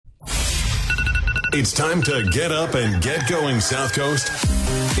It's time to get up and get going, South Coast.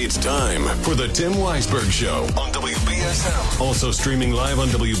 It's time for the Tim Weisberg Show on WBSM. Also streaming live on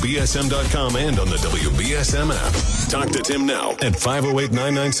WBSM.com and on the WBSM app. Talk to Tim now at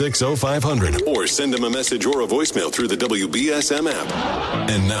 508-996-0500 or send him a message or a voicemail through the WBSM app.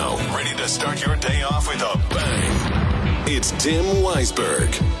 And now, ready to start your day off with a bang. It's Tim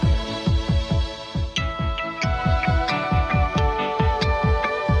Weisberg.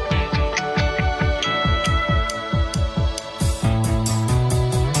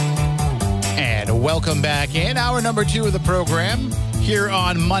 Welcome back in. Hour number 2 of the program here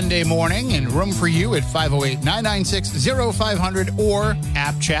on Monday morning, and room for you at 508-996-0500 or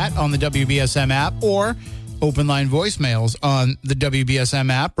app chat on the WBSM app or open line voicemails on the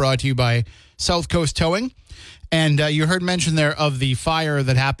WBSM app, brought to you by South Coast Towing. And you heard mention there of the fire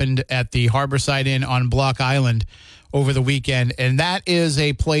that happened at the Harborside Inn on Block Island over the weekend. And that is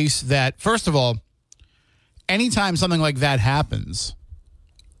a place that, first of all, anytime something like that happens,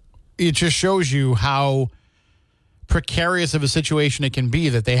 it just shows you how precarious of a situation it can be,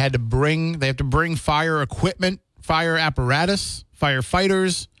 that they have to bring fire equipment, fire apparatus,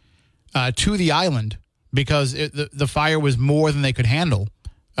 firefighters to the island because the fire was more than they could handle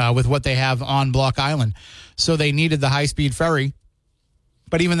with what they have on Block Island. So they needed the high-speed ferry.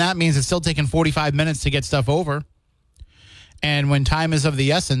 But even that means it's still taking 45 minutes to get stuff over. And when time is of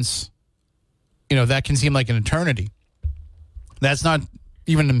the essence, that can seem like an eternity. That's not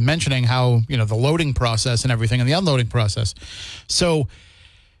even mentioning how, the loading process and everything and the unloading process. So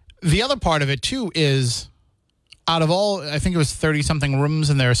the other part of it, too, is out of all, I think it was 30-something rooms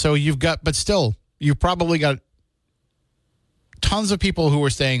in there. So you've probably got tons of people who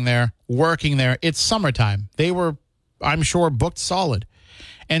were staying there, working there. It's summertime. They were, I'm sure, booked solid.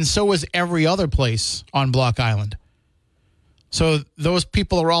 And so was every other place on Block Island. So those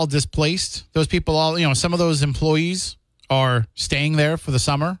people are all displaced. Those people all, some of those employees are staying there for the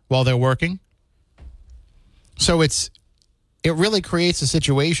summer while they're working. So it really creates a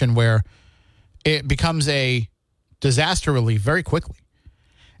situation where it becomes a disaster relief very quickly.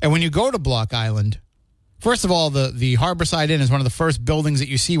 And when you go to Block Island, first of all, the Harborside Inn is one of the first buildings that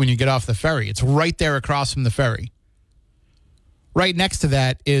you see when you get off the ferry. It's right there across from the ferry. Right next to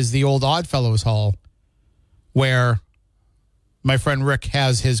that is the old Oddfellows Hall, where my friend Rick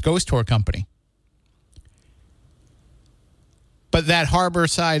has his ghost tour company. But that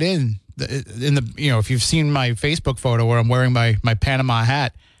Harborside Inn, if you've seen my Facebook photo where I'm wearing my Panama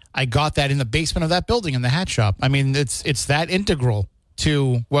hat, I got that in the basement of that building in the hat shop. I mean, it's that integral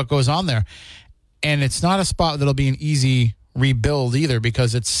to what goes on there. And it's not a spot that'll be an easy rebuild either,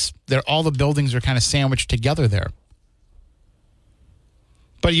 because all the buildings are kind of sandwiched together there.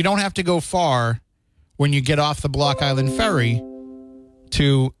 But you don't have to go far when you get off the Block Island ferry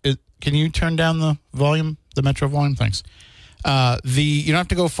to, can you turn down the volume, the Metro volume? Thanks. You don't have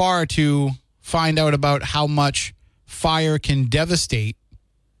to go far to find out about how much fire can devastate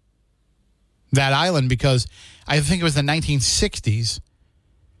that island, because I think it was the 1960s,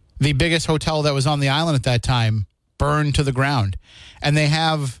 the biggest hotel that was on the island at that time burned to the ground. And they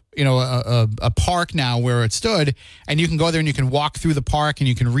have, a park now where it stood, and you can go there and you can walk through the park and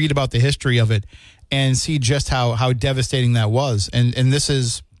you can read about the history of it and see just how devastating that was. And this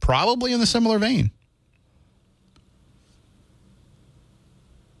is probably in a similar vein.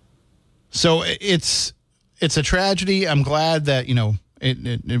 So it's a tragedy. I'm glad that,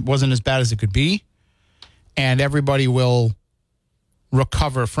 it wasn't as bad as it could be, and everybody will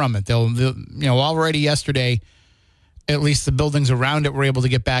recover from it. They'll already yesterday, at least the buildings around it were able to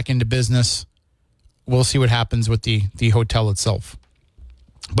get back into business. We'll see what happens with the hotel itself.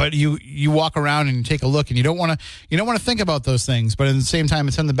 But you walk around and you take a look, and you don't want to think about those things, but at the same time,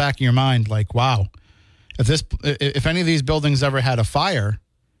 it's in the back of your mind, like, wow, if any of these buildings ever had a fire,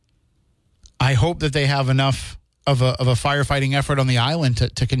 I hope that they have enough of a firefighting effort on the island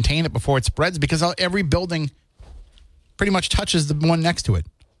to contain it before it spreads, because every building pretty much touches the one next to it.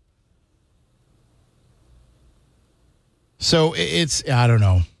 So I don't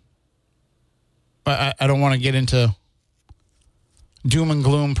know. I don't want to get into doom and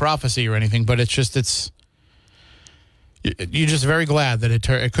gloom prophecy or anything, but you're just very glad that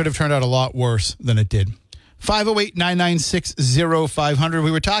it could have turned out a lot worse than it did. 508-996-0500. We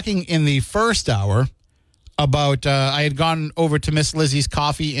were talking in the first hour about I had gone over to Miss Lizzie's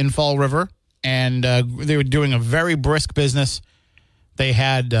Coffee in Fall River, and they were doing a very brisk business. They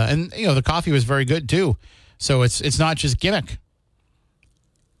had, and the coffee was very good too. So it's not just gimmick.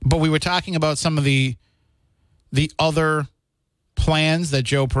 But we were talking about some of the other plans that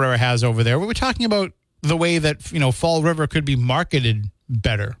Joe Pereira has over there. We were talking about the way that Fall River could be marketed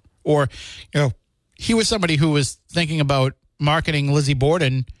better, or he was somebody who was thinking about marketing Lizzie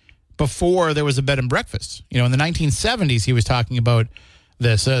Borden before there was a bed and breakfast. In the 1970s, he was talking about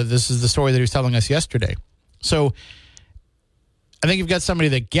this. This is the story that he was telling us yesterday. So I think you've got somebody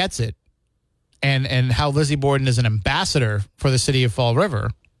that gets it and how Lizzie Borden is an ambassador for the city of Fall River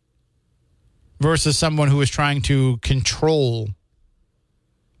versus someone who is trying to control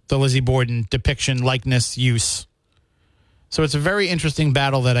the Lizzie Borden depiction, likeness, use. So it's a very interesting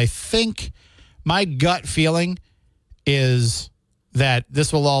battle that I think my gut feeling is that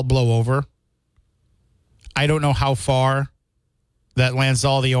this will all blow over. I don't know how far that Lance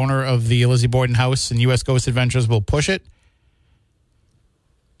Dahl, the owner of the Lizzie Borden house and U.S. Ghost Adventures, will push it.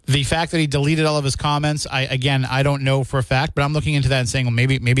 The fact that he deleted all of his comments, I don't know for a fact, but I'm looking into that and saying, well,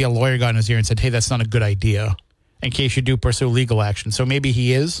 maybe a lawyer got in his ear and said, hey, that's not a good idea in case you do pursue legal action. So maybe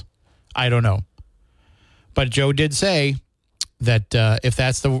he is. I don't know. But Joe did say that if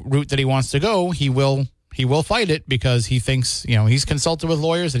that's the route that he wants to go, he will fight it because he thinks, he's consulted with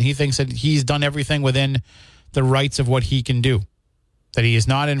lawyers and he thinks that he's done everything within the rights of what he can do, that he is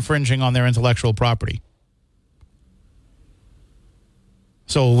not infringing on their intellectual property.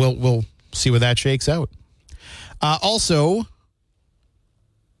 So we'll see where that shakes out. Also,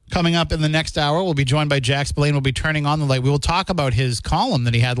 coming up in the next hour, we'll be joined by Jack Spillane. We'll be turning on the light. We will talk about his column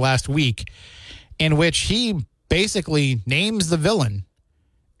that he had last week in which he basically names the villain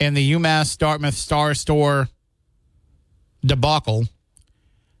in the UMass Dartmouth Star Store debacle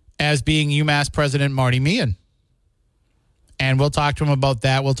as being UMass President Marty Meehan. And we'll talk to him about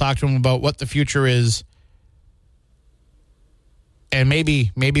that. We'll talk to him about what the future is. And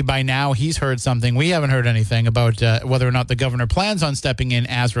maybe by now he's heard something. We haven't heard anything about whether or not the governor plans on stepping in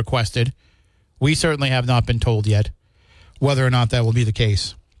as requested. We certainly have not been told yet whether or not that will be the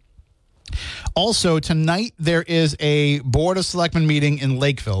case. Also, tonight there is a Board of Selectmen meeting in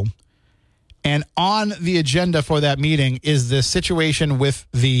Lakeville. And on the agenda for that meeting is the situation with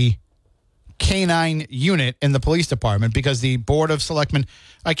the K-9 unit in the police department because the Board of Selectmen,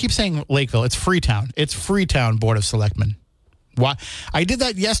 I keep saying Lakeville, it's Freetown. It's Freetown Board of Selectmen. Why? I did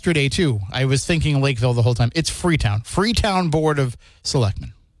that yesterday, too. I was thinking Lakeville the whole time. It's Freetown. Freetown Board of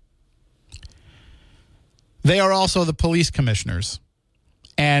Selectmen. They are also the police commissioners.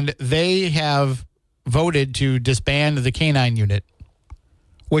 And they have voted to disband the K-9 unit,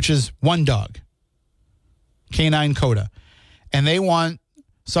 which is one dog, K-9 Coda. And they want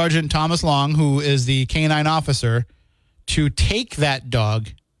Sergeant Thomas Long, who is the K-9 officer, to take that dog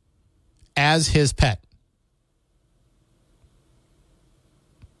as his pet.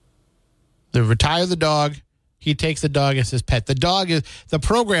 They retire the dog. He takes the dog as his pet. The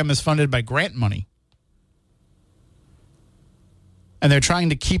program is funded by grant money. And they're trying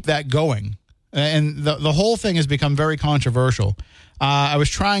to keep that going. And the whole thing has become very controversial. I was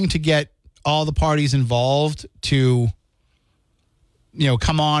trying to get all the parties involved to,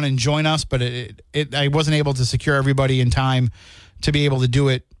 come on and join us, but I wasn't able to secure everybody in time to be able to do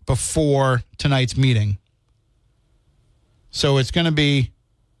it before tonight's meeting. So it's going to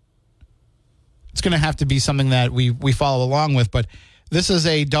have to be something that we follow along with. But this is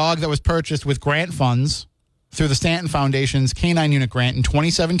a dog that was purchased with grant funds through the Stanton Foundation's K-9 unit grant in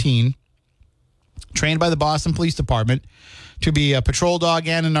 2017, trained by the Boston Police Department to be a patrol dog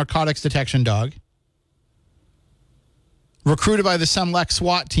and a narcotics detection dog, recruited by the Semlec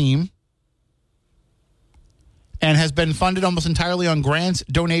SWAT team, and has been funded almost entirely on grants,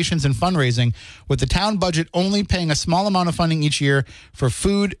 donations, and fundraising, with the town budget only paying a small amount of funding each year for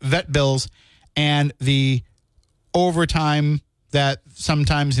food, vet bills, and the overtime that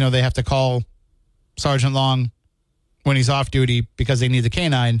sometimes, they have to call Sergeant Long when he's off duty because they need the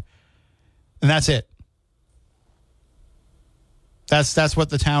K-9, and that's it. That's what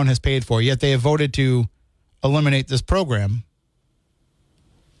the town has paid for, yet they have voted to eliminate this program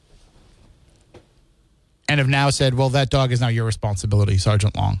and have now said, well, that dog is now your responsibility,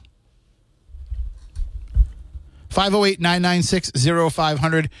 Sergeant Long.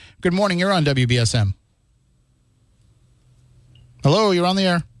 508-996-0500. Good morning. You're on WBSM. Hello, you're on the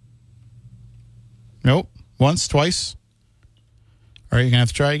air. Nope. Once, twice. All right, you're going to have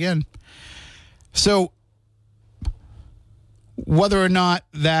to try again. So whether or not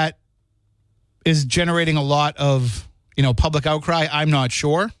that is generating a lot of, public outcry, I'm not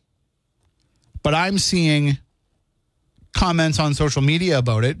sure. But I'm seeing comments on social media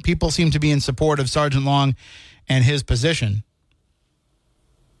about it. People seem to be in support of Sergeant Long and his position.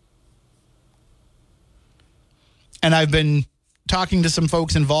 And I've been talking to some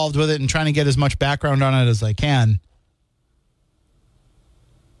folks involved with it and trying to get as much background on it as I can.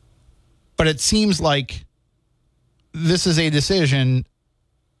 But it seems like this is a decision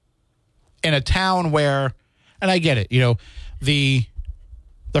in a town where, and I get it,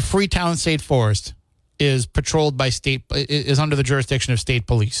 the Freetown State Forest is patrolled by is under the jurisdiction of state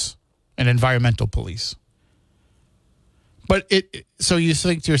police and environmental police. But so you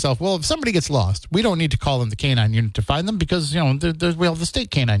think to yourself, well, if somebody gets lost, we don't need to call in the canine unit to find them because, we have the state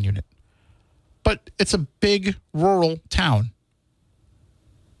canine unit. But it's a big rural town.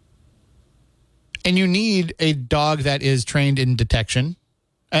 And you need a dog that is trained in detection.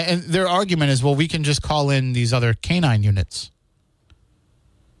 And their argument is, well, we can just call in these other canine units.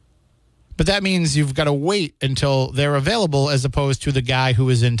 But that means you've got to wait until they're available as opposed to the guy who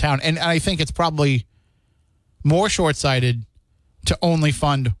is in town. And I think it's probably more short-sighted to only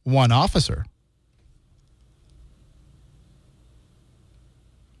fund one officer.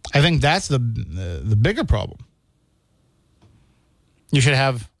 I think that's the bigger problem. You should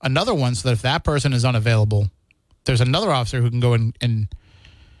have another one so that if that person is unavailable, there's another officer who can go and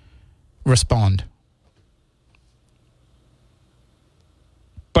respond.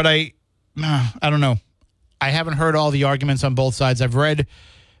 But I don't know. I haven't heard all the arguments on both sides. I've read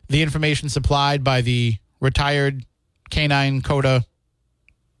the information supplied by the retired Canine CODA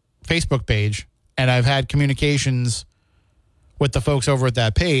Facebook page, and I've had communications with the folks over at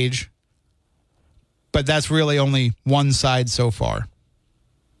that page, but that's really only one side so far.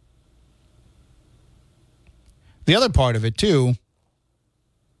 The other part of it, too,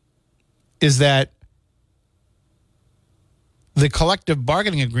 is that the collective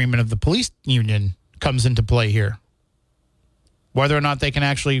bargaining agreement of the police union comes into play here. Whether or not they can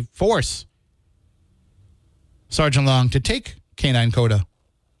actually force Sergeant Long to take Canine CODA.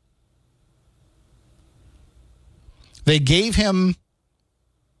 They gave him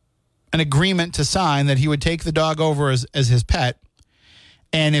an agreement to sign that he would take the dog over as his pet,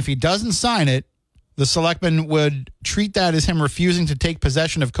 and if he doesn't sign it, the selectmen would treat that as him refusing to take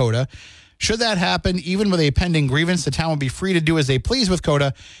possession of CODA. Should that happen, even with a pending grievance, the town would be free to do as they please with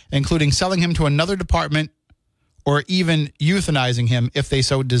CODA, including selling him to another department or even euthanizing him if they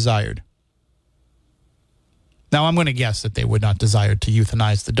so desired. Now, I'm going to guess that they would not desire to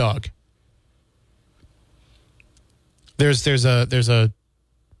euthanize the dog. There's a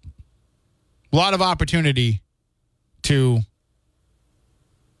lot of opportunity to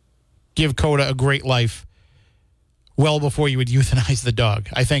give CODA a great life well before you would euthanize the dog.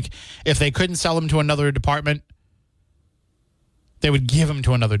 I think if they couldn't sell him to another department, they would give him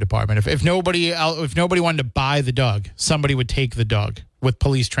to another department. If nobody wanted to buy the dog, somebody would take the dog with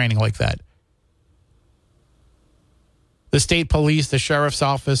police training like that. The state police, the sheriff's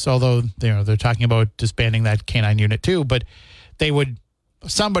office, although they're talking about disbanding that canine unit too, but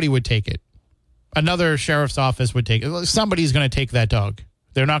somebody would take it. Another sheriff's office would take it. Somebody's going to take that dog.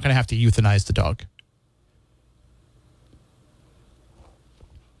 They're not going to have to euthanize the dog.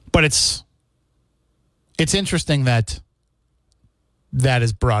 But it's interesting that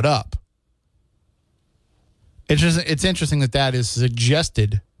is brought up. It's interesting that is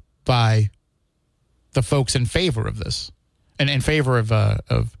suggested by the folks in favor of this and in favor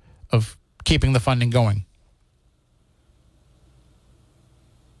of keeping the funding going.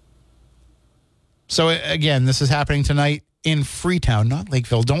 So again, this is happening tonight in Freetown, not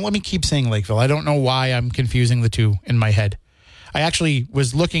Lakeville. Don't let me keep saying Lakeville. I don't know why I'm confusing the two in my head. I actually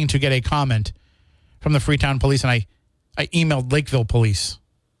was looking to get a comment from the Freetown police, and I emailed Lakeville police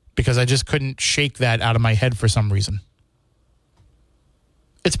because I just couldn't shake that out of my head for some reason.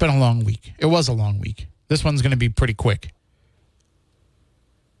 It's been a long week. It was a long week. This one's going to be pretty quick.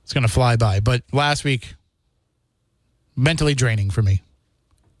 It's going to fly by. But last week, mentally draining for me.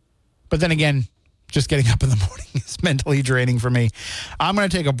 But then again, just getting up in the morning is mentally draining for me. I'm going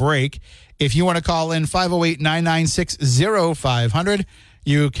to take a break. If you want to call in, 508-996-0500.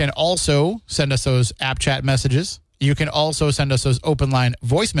 You can also send us those app chat messages. You can also send us those open line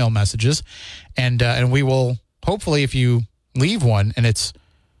voicemail messages. And we will, hopefully, if you leave one and it's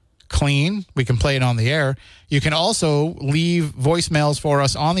clean, we can play it on the air. You can also leave voicemails for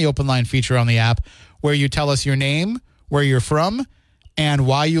us on the open line feature on the app where you tell us your name, where you're from, and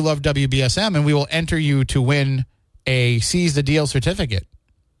why you love WBSM, and we will enter you to win a Seize the Deal certificate.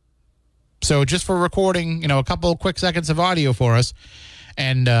 So just for recording, a couple quick seconds of audio for us,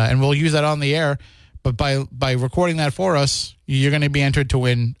 and we'll use that on the air. But by recording that for us, you're going to be entered to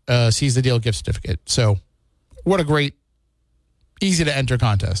win a Seize the Deal gift certificate. So what a great, easy to enter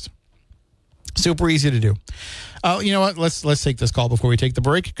contest. Super easy to do. You know what? Let's take this call before we take the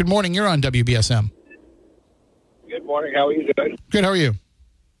break. Good morning. You're on WBSM. Good morning. How are you doing? Good. How are you?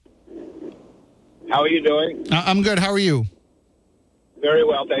 How are you doing? I'm good. How are you? Very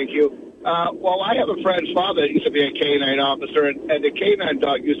well, thank you. Well, I have a friend's father that used to be a canine officer, and the canine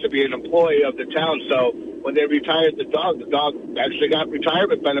dog used to be an employee of the town. So when they retired the dog actually got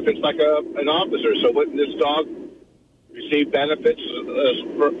retirement benefits like an officer. So wouldn't this dog receive benefits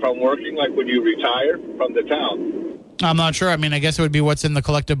from working like when you retire from the town? I'm not sure. I mean, I guess it would be what's in the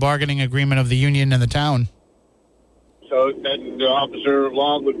collective bargaining agreement of the union and the town. So then the officer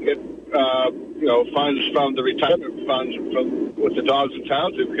along would get, funds from the retirement funds from with the dogs in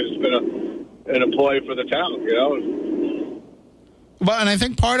town too, because it's been an employee for the town, Well, and I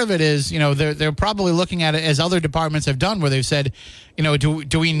think part of it is, they're probably looking at it as other departments have done, where they've said,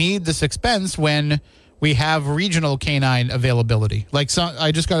 do we need this expense when we have regional canine availability?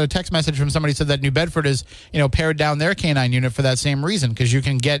 I just got a text message from somebody who said that New Bedford is, pared down their canine unit for that same reason, because you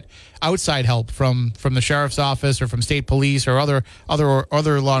can get outside help from the sheriff's office or from state police or other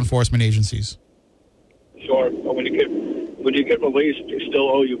law enforcement agencies. Sure, but when you get released, they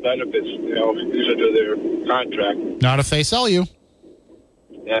still owe you benefits. These are to their contract. Not if they sell you.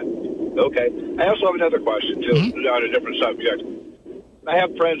 Yeah. Okay. I also have another question too, on a different subject. I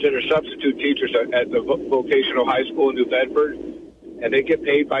have friends that are substitute teachers at the vocational high school in New Bedford, and they get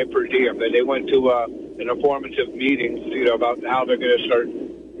paid by per diem. And they went to an informative meeting, about how they're going to start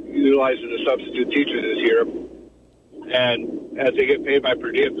utilizing the substitute teachers this year. And as they get paid by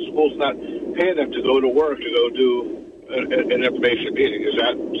per diem, the school's not paying them to go to work to go do an information meeting. Is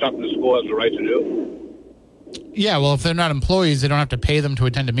that something the school has the right to do? Yeah, well, if they're not employees, they don't have to pay them to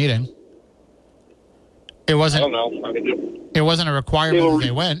attend a meeting. It wasn't. I don't know. It wasn't a requirement that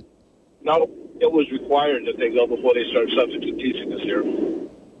they went. No, it was required that they go before they start substitute teaching this year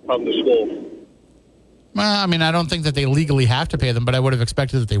from the school. Well, I mean, I don't think that they legally have to pay them, but I would have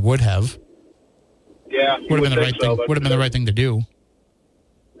expected that they would have. Yeah, would have been the right thing. Would have been the right thing to do.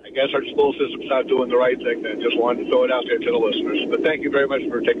 I guess our school system's not doing the right thing. Then just wanted to throw it out there to the listeners. But thank you very much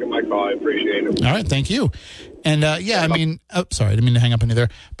for taking my call. I appreciate it. All right, thank you. And I mean, sorry, I didn't mean to hang up on you there.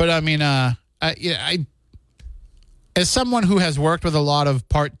 But I mean, as someone who has worked with a lot of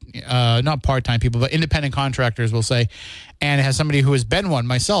not part-time people, but independent contractors, we'll say, and as somebody who has been one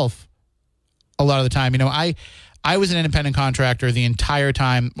myself a lot of the time, I was an independent contractor the entire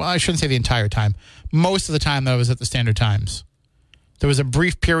time. Well, I shouldn't say the entire time. Most of the time that I was at the Standard Times. There was a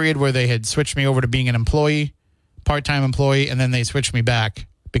brief period where they had switched me over to being an employee, part-time employee, and then they switched me back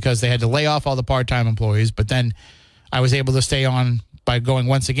because they had to lay off all the part-time employees. But then I was able to stay on by going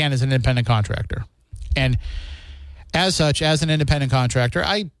once again as an independent contractor. And as such, as an independent contractor,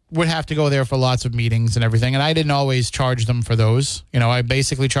 I would have to go there for lots of meetings and everything, and I didn't always charge them for those. I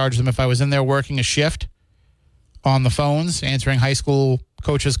basically charged them if I was in there working a shift on the phones, answering high school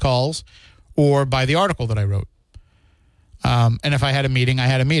coaches' calls, or by the article that I wrote. And if I had a meeting, I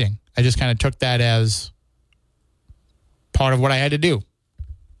had a meeting. I just kind of took that as part of what I had to do.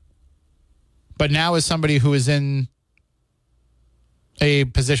 But now as somebody who is in a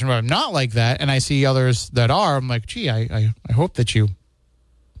position where I'm not like that, and I see others that are, I'm like, gee, I hope that you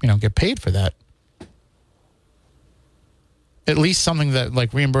get paid for that. At least something that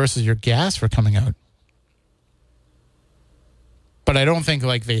reimburses your gas for coming out. But I don't think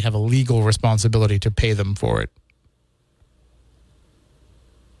they have a legal responsibility to pay them for it.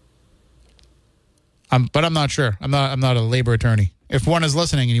 But I'm not sure. I'm not a labor attorney. If one is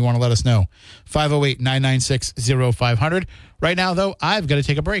listening and you want to let us know, 508-996-0500. Right now, though, I've got to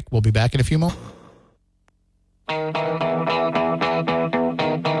take a break. We'll be back in a few moments.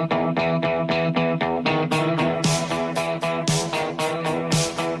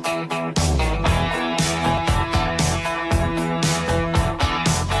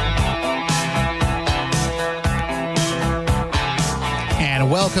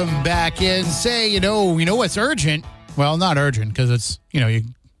 Welcome back in. Say, you know what's urgent? Well, not urgent because it's, you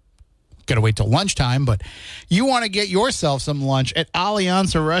got to wait till lunchtime, but you want to get yourself some lunch at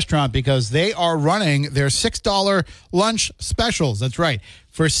Alianza Restaurant because they are running their $6 lunch specials. That's right.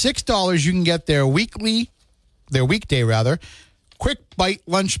 For $6, you can get their weekday quick bite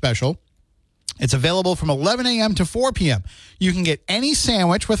lunch special. It's available from 11 a.m. to 4 p.m. You can get any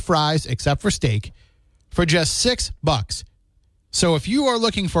sandwich with fries except for steak for just $6. So if you are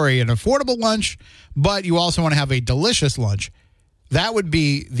looking for an affordable lunch, but you also want to have a delicious lunch, that would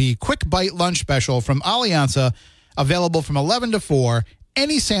be the Quick Bite Lunch Special from Alianza, available from 11 to 4,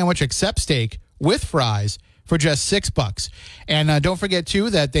 any sandwich except steak with fries for just $6. And don't forget, too,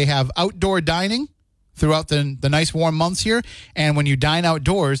 that they have outdoor dining throughout the nice warm months here. And when you dine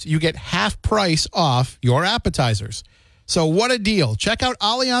outdoors, you get half price off your appetizers. So what a deal. Check out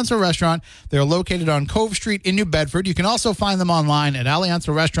Alianza Restaurant. They're located on Cove Street in New Bedford. You can also find them online at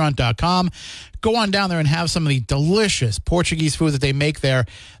alianzarestaurant.com. go on down there and have some of the delicious Portuguese food that they make there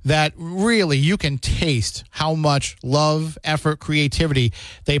that really you can taste how much love, effort, creativity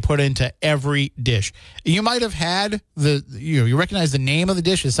they put into every dish. You might have had you recognize the name of the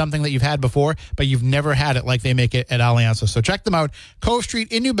dish as something that you've had before, but you've never had it like they make it at Alianza. So check them out, Cove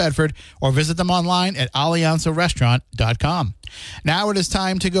Street in New Bedford, or visit them online at alianzarestaurant.com. Now it is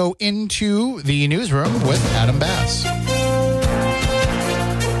time to go into the newsroom with Adam Bass.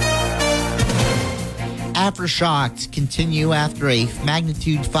 Aftershocks continue after a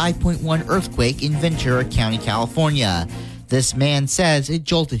magnitude 5.1 earthquake in Ventura County, California. This man says it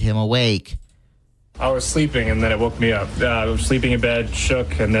jolted him awake. I was sleeping and then it woke me up. I was sleeping in bed,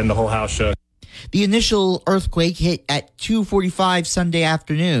 shook, and then the whole house shook. The initial earthquake hit at 2:45 Sunday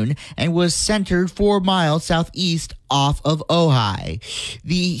afternoon and was centered 4 miles southeast off of Ojai.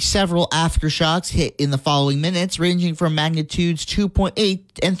 The several aftershocks hit in the following minutes, ranging from magnitudes 2.8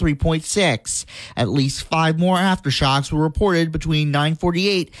 and 3.6. At least 5 more aftershocks were reported between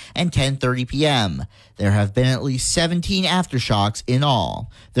 9:48 and 10:30 p.m. There have been at least 17 aftershocks in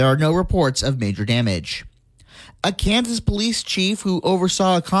all. There are no reports of major damage. A Kansas police chief who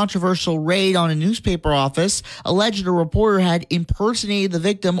oversaw a controversial raid on a newspaper office alleged a reporter had impersonated the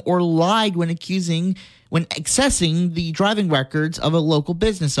victim or lied when accessing the driving records of a local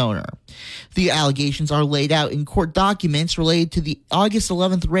business owner. The allegations are laid out in court documents related to the August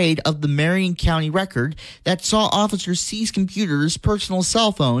 11th raid of the Marion County Record that saw officers seize computers, personal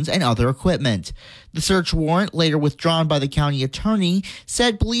cell phones, and other equipment. The search warrant, later withdrawn by the county attorney,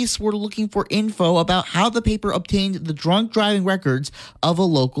 said police were looking for info about how the paper obtained the drunk driving records of a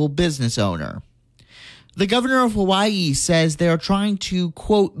local business owner. The governor of Hawaii says they are trying to,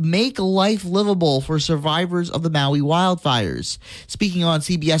 quote, make life livable for survivors of the Maui wildfires. Speaking on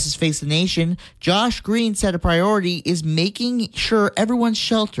CBS's Face the Nation, Josh Green said a priority is making sure everyone's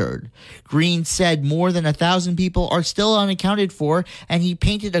sheltered. Green said more than 1,000 people are still unaccounted for, and he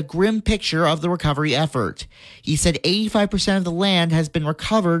painted a grim picture of the recovery effort. He said 85% of the land has been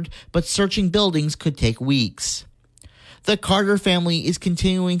recovered, but searching buildings could take weeks. The Carter family is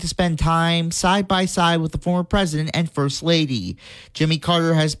continuing to spend time side by side with the former president and first lady. Jimmy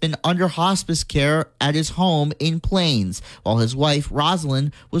Carter has been under hospice care at his home in Plains, while his wife,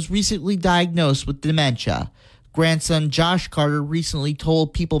 Rosalind, was recently diagnosed with dementia. Grandson Josh Carter recently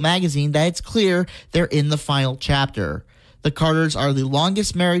told People magazine that it's clear they're in the final chapter. The Carters are the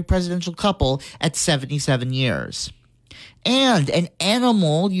longest married presidential couple at 77 years. And an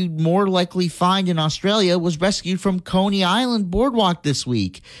animal you'd more likely find in Australia was rescued from Coney Island boardwalk this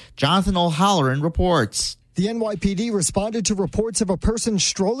week. Jonathan O'Halloran reports. The NYPD responded to reports of a person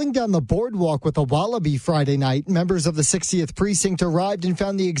strolling down the boardwalk with a wallaby Friday night. Members of the 60th Precinct arrived and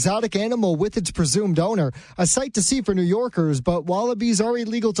found the exotic animal with its presumed owner. A sight to see for New Yorkers, but wallabies are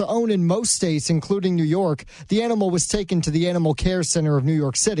illegal to own in most states, including New York. The animal was taken to the Animal Care Center of New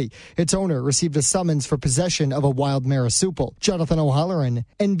York City. Its owner received a summons for possession of a wild marsupial. Jonathan O'Halloran,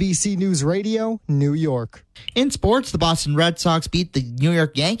 NBC News Radio, New York. In sports, the Boston Red Sox beat the New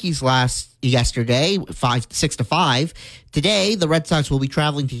York Yankees yesterday, 6-5. Today, the Red Sox will be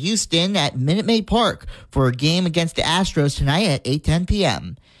traveling to Houston at Minute Maid Park for a game against the Astros tonight at 8:10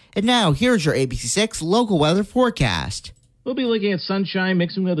 p.m. And now, here's your ABC6 local weather forecast. We'll be looking at sunshine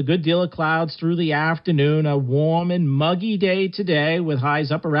mixing with a good deal of clouds through the afternoon. A warm and muggy day today with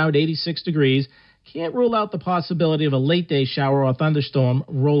highs up around 86 degrees. Can't rule out the possibility of a late day shower or thunderstorm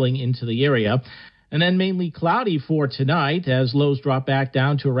rolling into the area. And then mainly cloudy for tonight as lows drop back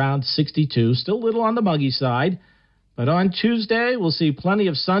down to around 62. Still a little on the muggy side. But on Tuesday, we'll see plenty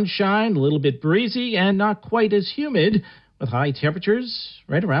of sunshine, a little bit breezy, and not quite as humid, with high temperatures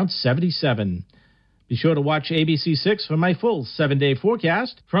right around 77. Be sure to watch ABC6 for my full 7-day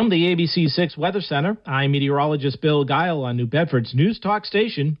forecast. From the ABC6 Weather Center, I'm meteorologist Bill Guile on New Bedford's News Talk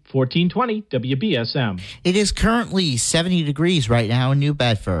Station, 1420 WBSM. It is currently 70 degrees right now in New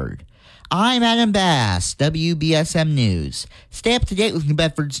Bedford. I'm Adam Bass, WBSM News. Stay up to date with New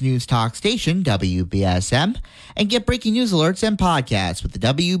Bedford's News Talk Station, WBSM, and get breaking news alerts and podcasts with the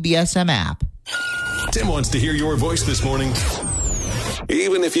WBSM app. Tim wants to hear your voice this morning,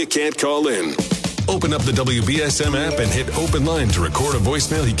 even if you can't call in. Open up the WBSM app and hit open line to record a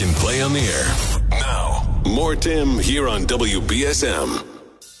voicemail he can play on the air. Now, more Tim here on WBSM.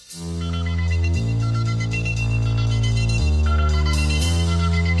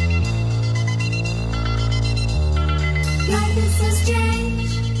 Life is so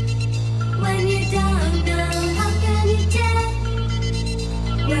strange when you don't know how can you tell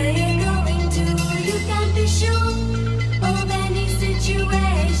where you're going to. You can't be sure of any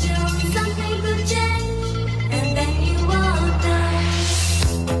situation. Something could change and then you won't know.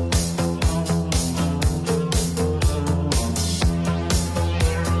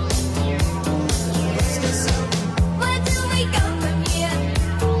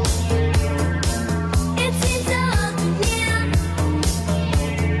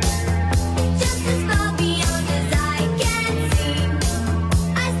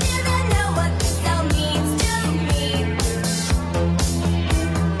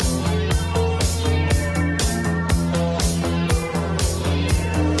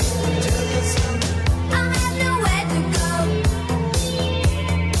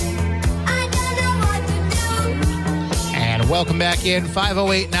 welcome back in.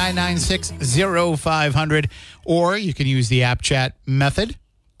 508-996-0500. Or you can use the app chat method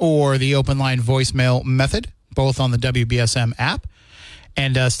or the open line voicemail method, both on the WBSM app.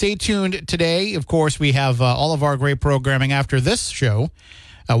 And stay tuned today. Of course, we have all of our great programming after this show.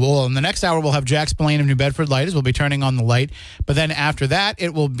 In the next hour, we'll have Jack Spillane of New Bedford Light as we'll be turning on the light. But then after that,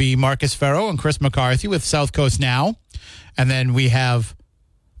 it will be Marcus Farrow and Chris McCarthy with South Coast Now. And then we have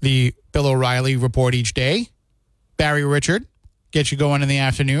the Bill O'Reilly report each day. Barry Richard gets you going in the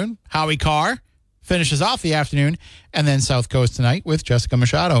afternoon. Howie Carr finishes off the afternoon. And then South Coast Tonight with Jessica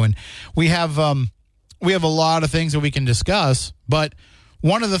Machado. And we have a lot of things that we can discuss. But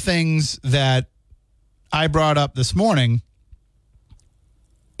one of the things that I brought up this morning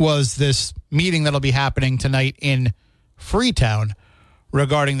was this meeting that'll be happening tonight in Freetown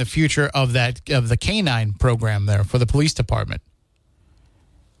regarding the future of the canine program there for the police department.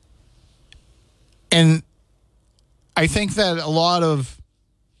 And I think that a lot of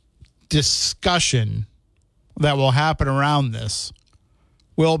discussion that will happen around this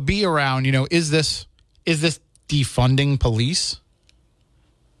will be around, is this defunding police?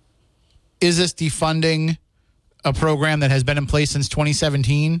 Is this defunding a program that has been in place since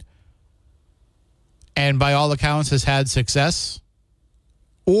 2017 and by all accounts has had success?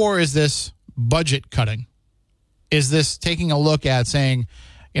 Or is this budget cutting? Is this taking a look at saying,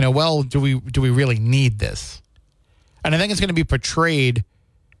 do we really need this? And I think it's going to be portrayed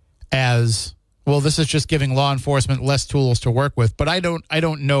as, well, this is just giving law enforcement less tools to work with. But I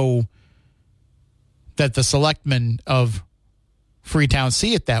don't know that the selectmen of Freetown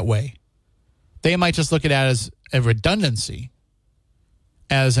see it that way. They might just look at it as a redundancy,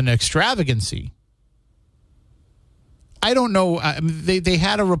 as an extravagancy. I don't know. They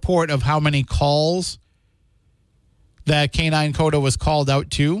had a report of how many calls that Canine Coda was called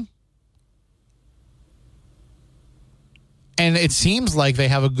out to. And it seems like they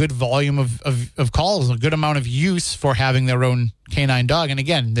have a good volume of calls, a good amount of use for having their own canine dog. And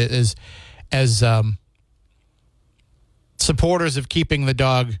again, as supporters of keeping the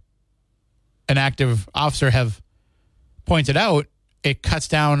dog an active officer have pointed out, it cuts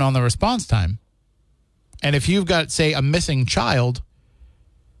down on the response time. And if you've got, say, a missing child,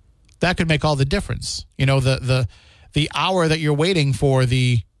 that could make all the difference. The hour that you're waiting for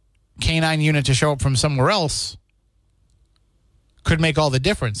the canine unit to show up from somewhere else could make all the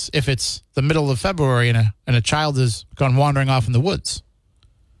difference if it's the middle of February and a child has gone wandering off in the woods.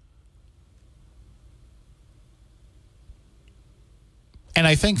 And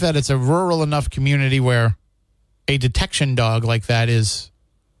I think that it's a rural enough community where a detection dog like that is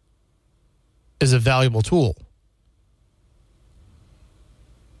a valuable tool.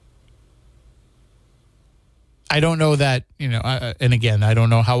 I don't know that, and again, I don't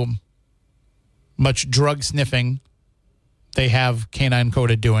know how much drug sniffing they have Canine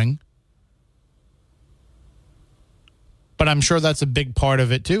Coda doing. But I'm sure that's a big part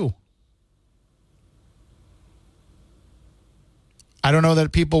of it too. I don't know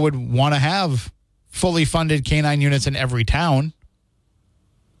that people would want to have fully funded canine units in every town.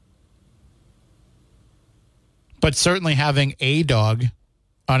 But certainly having a dog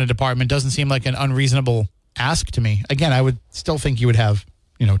on a department doesn't seem like an unreasonable ask to me. Again, I would still think you would have,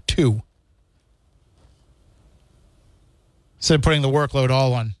 two. Instead of putting the workload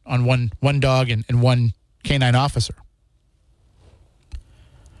all on one dog and one canine officer.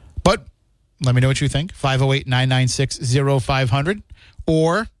 But let me know what you think. 508-996-0500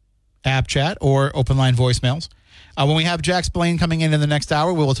 or app chat or open line voicemails. When we have Jack Spillane coming in the next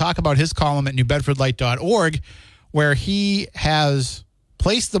hour, we will talk about his column at newbedfordlight.org, where he has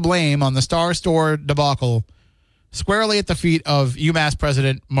placed the blame on the Star Store debacle squarely at the feet of UMass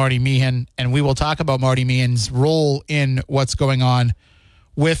President Marty Meehan, and we will talk about Marty Meehan's role in what's going on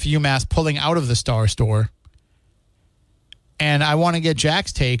with UMass pulling out of the Star Store. And I want to get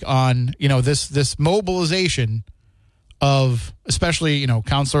Jack's take on, this mobilization of especially,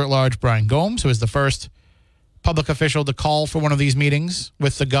 Counselor at Large Brian Gomes, who is the first public official to call for one of these meetings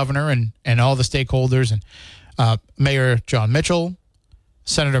with the governor and all the stakeholders, and Mayor John Mitchell,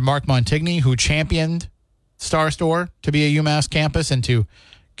 Senator Mark Montigny, who championed Star Store to be a UMass campus and to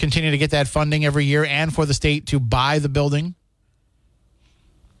continue to get that funding every year, and for the state to buy the building.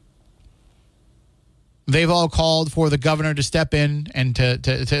 They've all called for the governor to step in and to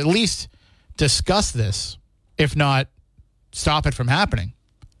at least discuss this, if not stop it from happening.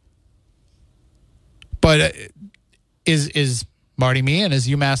 But is Marty Meehan as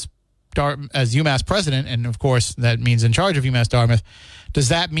UMass president, and of course that means in charge of UMass Dartmouth, does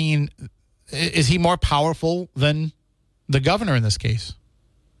that mean, is he more powerful than the governor in this case?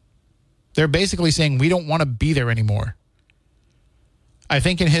 They're basically saying we don't want to be there anymore. I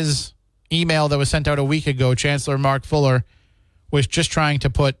think in his email that was sent out a week ago, Chancellor Mark Fuller was just trying to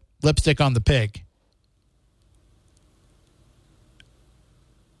put lipstick on the pig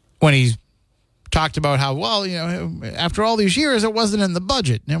when he talked about how, well, after all these years, it wasn't in the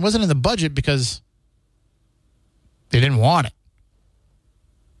budget. And it wasn't in the budget because they didn't want it.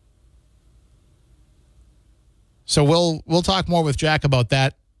 So we'll talk more with Jack about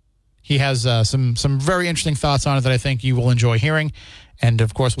that. He has some very interesting thoughts on it that I think you will enjoy hearing. And,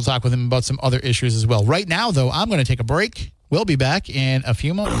 of course, we'll talk with him about some other issues as well. Right now, though, I'm going to take a break. We'll be back in a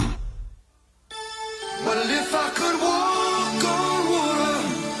few moments. Well, if I could walk on water,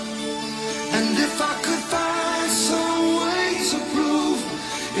 and if I could find some way to prove,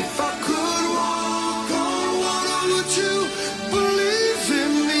 if I could walk on water, would you believe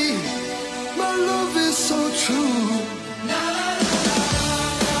in me? My love is so true.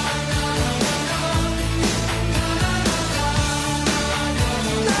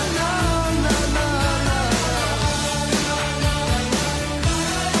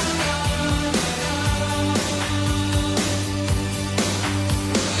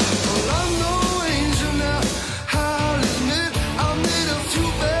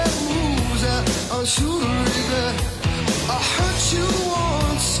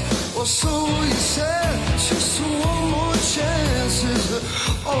 Or so you said, just one more chance is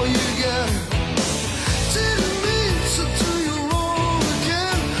all you get. Didn't mean to do you wrong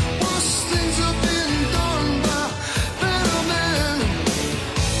again. Worse things have been done by better men.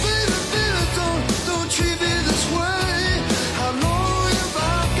 Baby, don't treat me this way. How long have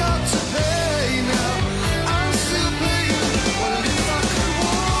I got to pay now? I'm still paying. Well, if I could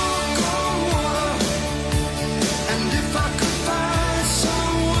walk on water, and if I could find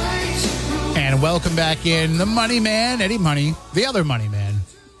some way. And welcome back in the Money Man, Eddie Money, the other Money Man,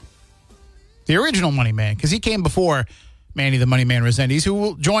 the original Money Man, because he came before Manny the Money Man Resendiz, who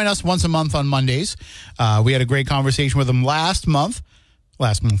will join us once a month on Mondays. We had a great conversation with him last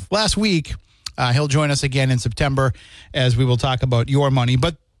week. He'll join us again in September as we will talk about your money,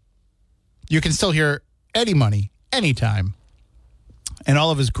 but you can still hear Eddie Money anytime and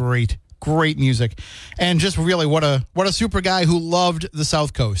all of his great music. And just really what a super guy who loved the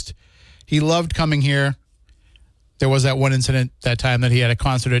South Coast. He loved coming here. There was that one incident that time that he had a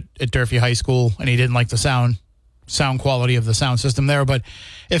concert at Durfee High School, and he didn't like the sound quality of the sound system there. But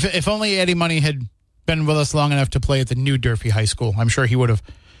if only Eddie Money had been with us long enough to play at the new Durfee High School, I'm sure he would have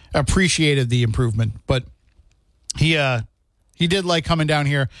appreciated the improvement. But he did like coming down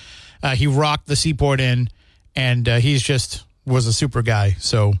here. He rocked the Seaport Inn, and he's just was a super guy.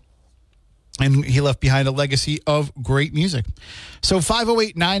 So. And he left behind a legacy of great music. So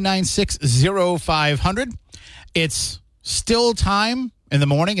 508-996-0500. It's still time in the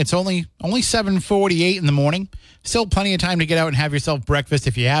morning. It's only 7:48 in the morning. Still plenty of time to get out and have yourself breakfast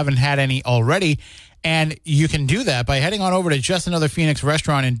if you haven't had any already. And you can do that by heading on over to Just Another Phoenix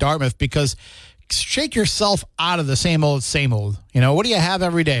restaurant in Dartmouth, because shake yourself out of the same old. What do you have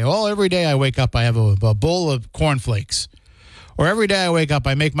every day? Well, every day I wake up, I have a bowl of cornflakes. Or every day I wake up,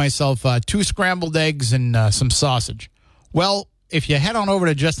 I make myself 2 scrambled eggs and some sausage. Well, if you head on over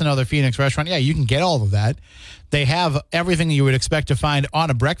to Just Another Phoenix restaurant, yeah, you can get all of that. They have everything you would expect to find on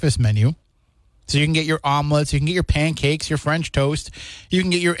a breakfast menu. So you can get your omelets, you can get your pancakes, your French toast, you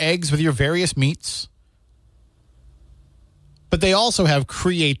can get your eggs with your various meats. But they also have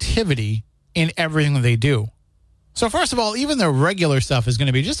creativity in everything that they do. So first of all, even their regular stuff is going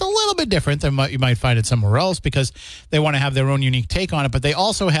to be just a little bit different than what you might find it somewhere else, because they want to have their own unique take on it. But they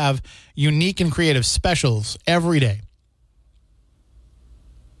also have unique and creative specials every day.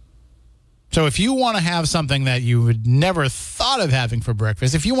 So if you want to have something that you would never thought of having for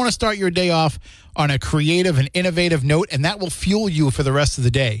breakfast, if you want to start your day off on a creative and innovative note, and that will fuel you for the rest of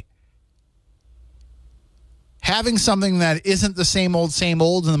the day, having something that isn't the same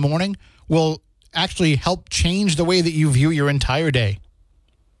old in the morning will actually help change the way that you view your entire day.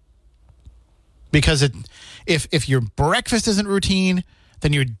 Because if your breakfast isn't routine,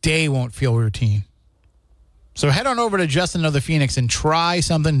 then your day won't feel routine. So head on over to Just Another Phoenix and try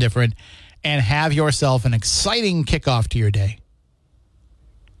something different and have yourself an exciting kickoff to your day.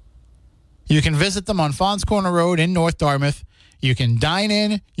 You can visit them on Fons Corner Road in North Dartmouth. You can dine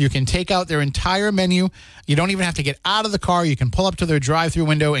in. You can take out their entire menu. You don't even have to get out of the car. You can pull up to their drive-through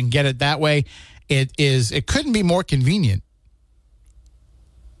window and get it that way. It couldn't be more convenient.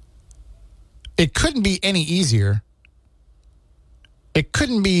 It couldn't be any easier. It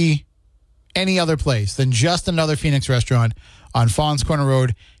couldn't be any other place than Just Another Phoenix restaurant on Fons Corner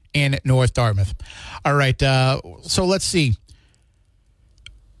Road in North Dartmouth. All right, so let's see.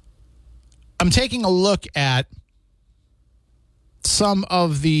 I'm taking a look at some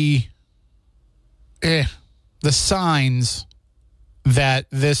of the signs that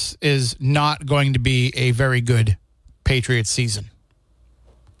this is not going to be a very good Patriots season.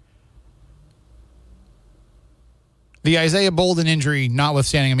 The Isaiah Bolden injury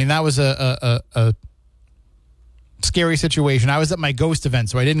notwithstanding, I mean, that was a scary situation. I was at my Ghost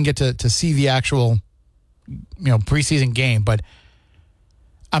event, so I didn't get to see the actual, preseason game, but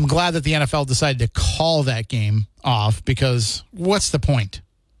I'm glad that the NFL decided to call that game off, because what's the point?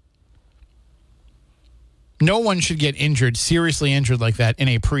 No one should get injured, seriously injured like that in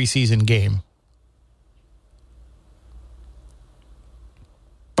a preseason game.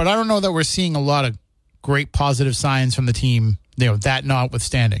 But I don't know that we're seeing a lot of great positive signs from the team, that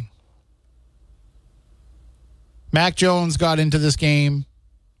notwithstanding. Mac Jones got into this game.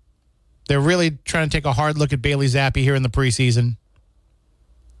 They're really trying to take a hard look at Bailey Zappi here in the preseason.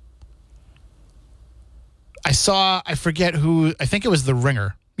 I forget who, I think it was The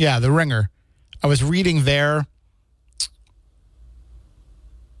Ringer. Yeah, The Ringer. I was reading their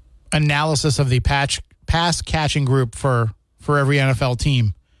analysis of the pass catching group for every NFL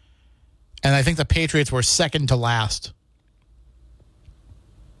team. And I think the Patriots were second to last.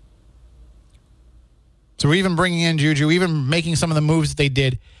 So even bringing in Juju, even making some of the moves that they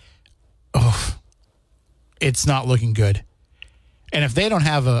did, it's not looking good. And if they don't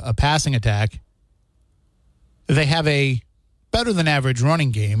have a passing attack, they have a better than average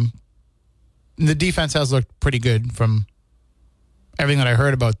running game. The defense has looked pretty good from everything that I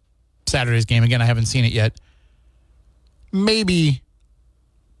heard about Saturday's game. Again, I haven't seen it yet. Maybe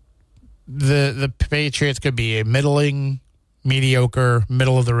the Patriots could be a mediocre,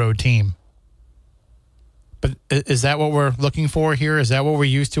 middle-of-the-road team. But is that what we're looking for here? Is that what we're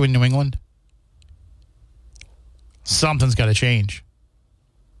used to in New England? Something's got to change.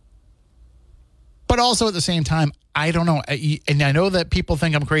 But also at the same time, I don't know. And I know that people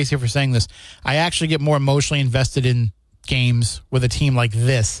think I'm crazy for saying this. I actually get more emotionally invested in games with a team like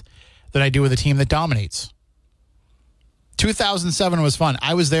this than I do with a team that dominates. 2007 was fun.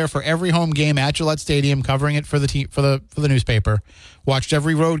 I was there for every home game at Gillette Stadium, covering it for the team, for the newspaper. Watched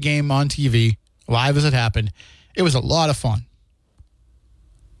every road game on TV, live as it happened. It was a lot of fun.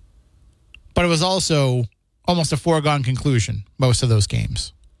 But it was also almost a foregone conclusion, most of those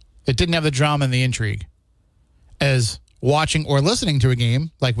games. It didn't have the drama and the intrigue as watching or listening to a game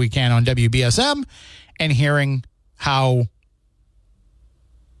like we can on WBSM and hearing how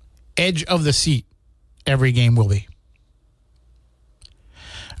edge of the seat every game will be.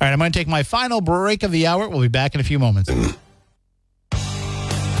 All right, I'm going to take my final break of the hour. We'll be back in a few moments.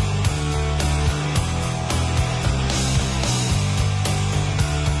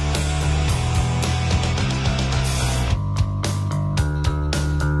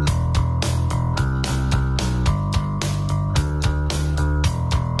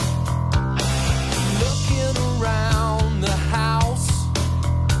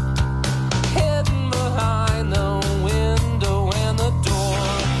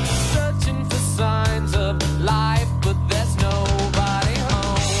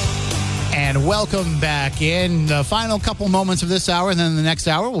 Welcome back in the final couple moments of this hour, and then the next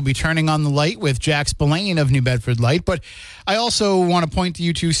hour we'll be turning on the light with Jack Spillane of New Bedford Light. But I also want to point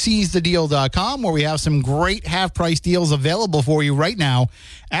you to seizethedeal.com, where we have some great half-price deals available for you right now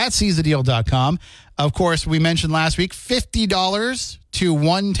at seizethedeal.com. Of course, we mentioned last week $50 to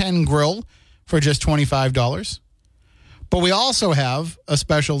 110 grill for just $25. But we also have a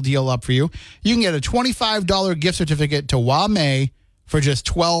special deal up for you. You can get a $25 gift certificate to Wame for just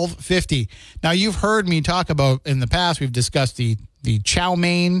 $12.50. Now, you've heard me talk about, in the past, we've discussed the chow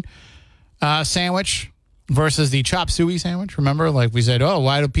mein sandwich versus the chop suey sandwich. Remember, like we said,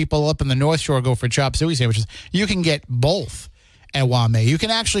 why do people up in the North Shore go for chop suey sandwiches? You can get both at Wame. You can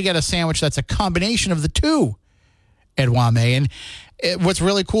actually get a sandwich that's a combination of the two at Wame. And what's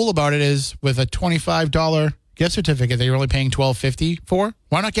really cool about it is, with a $25 gift certificate that you're only paying $12.50 for,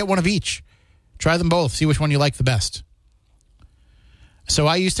 why not get one of each? Try them both. See which one you like the best. So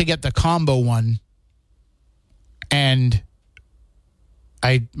I used to get the combo one, and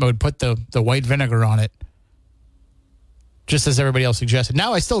I would put the white vinegar on it, just as everybody else suggested.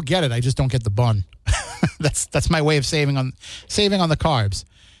 Now I still get it. I just don't get the bun. That's my way of saving on the carbs.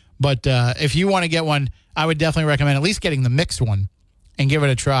 But if you want to get one, I would definitely recommend at least getting the mixed one and give it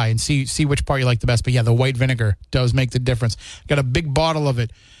a try and see which part you like the best. But yeah, the white vinegar does make the difference. Got a big bottle of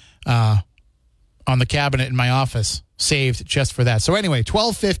it on the cabinet in my office, saved just for that. So anyway,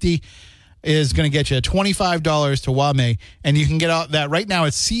 $12.50 is going to get you $25 to Wame, and you can get out that right now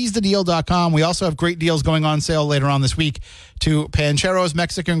at seizethedeal.com. We also have great deals going on sale later on this week to Pancheros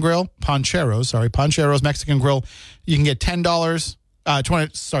Mexican Grill. Pancheros Mexican Grill. You can get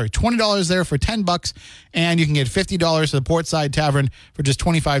 $20 there for $10, and you can get $50 to the Portside Tavern for just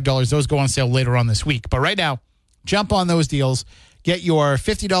 $25. Those go on sale later on this week. But right now, jump on those deals. Get your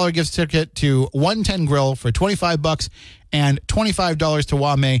 $50 gift certificate to 110 Grill for $25 and $25 to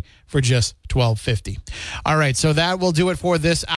Wame for just $12.50. All right, so that will do it for this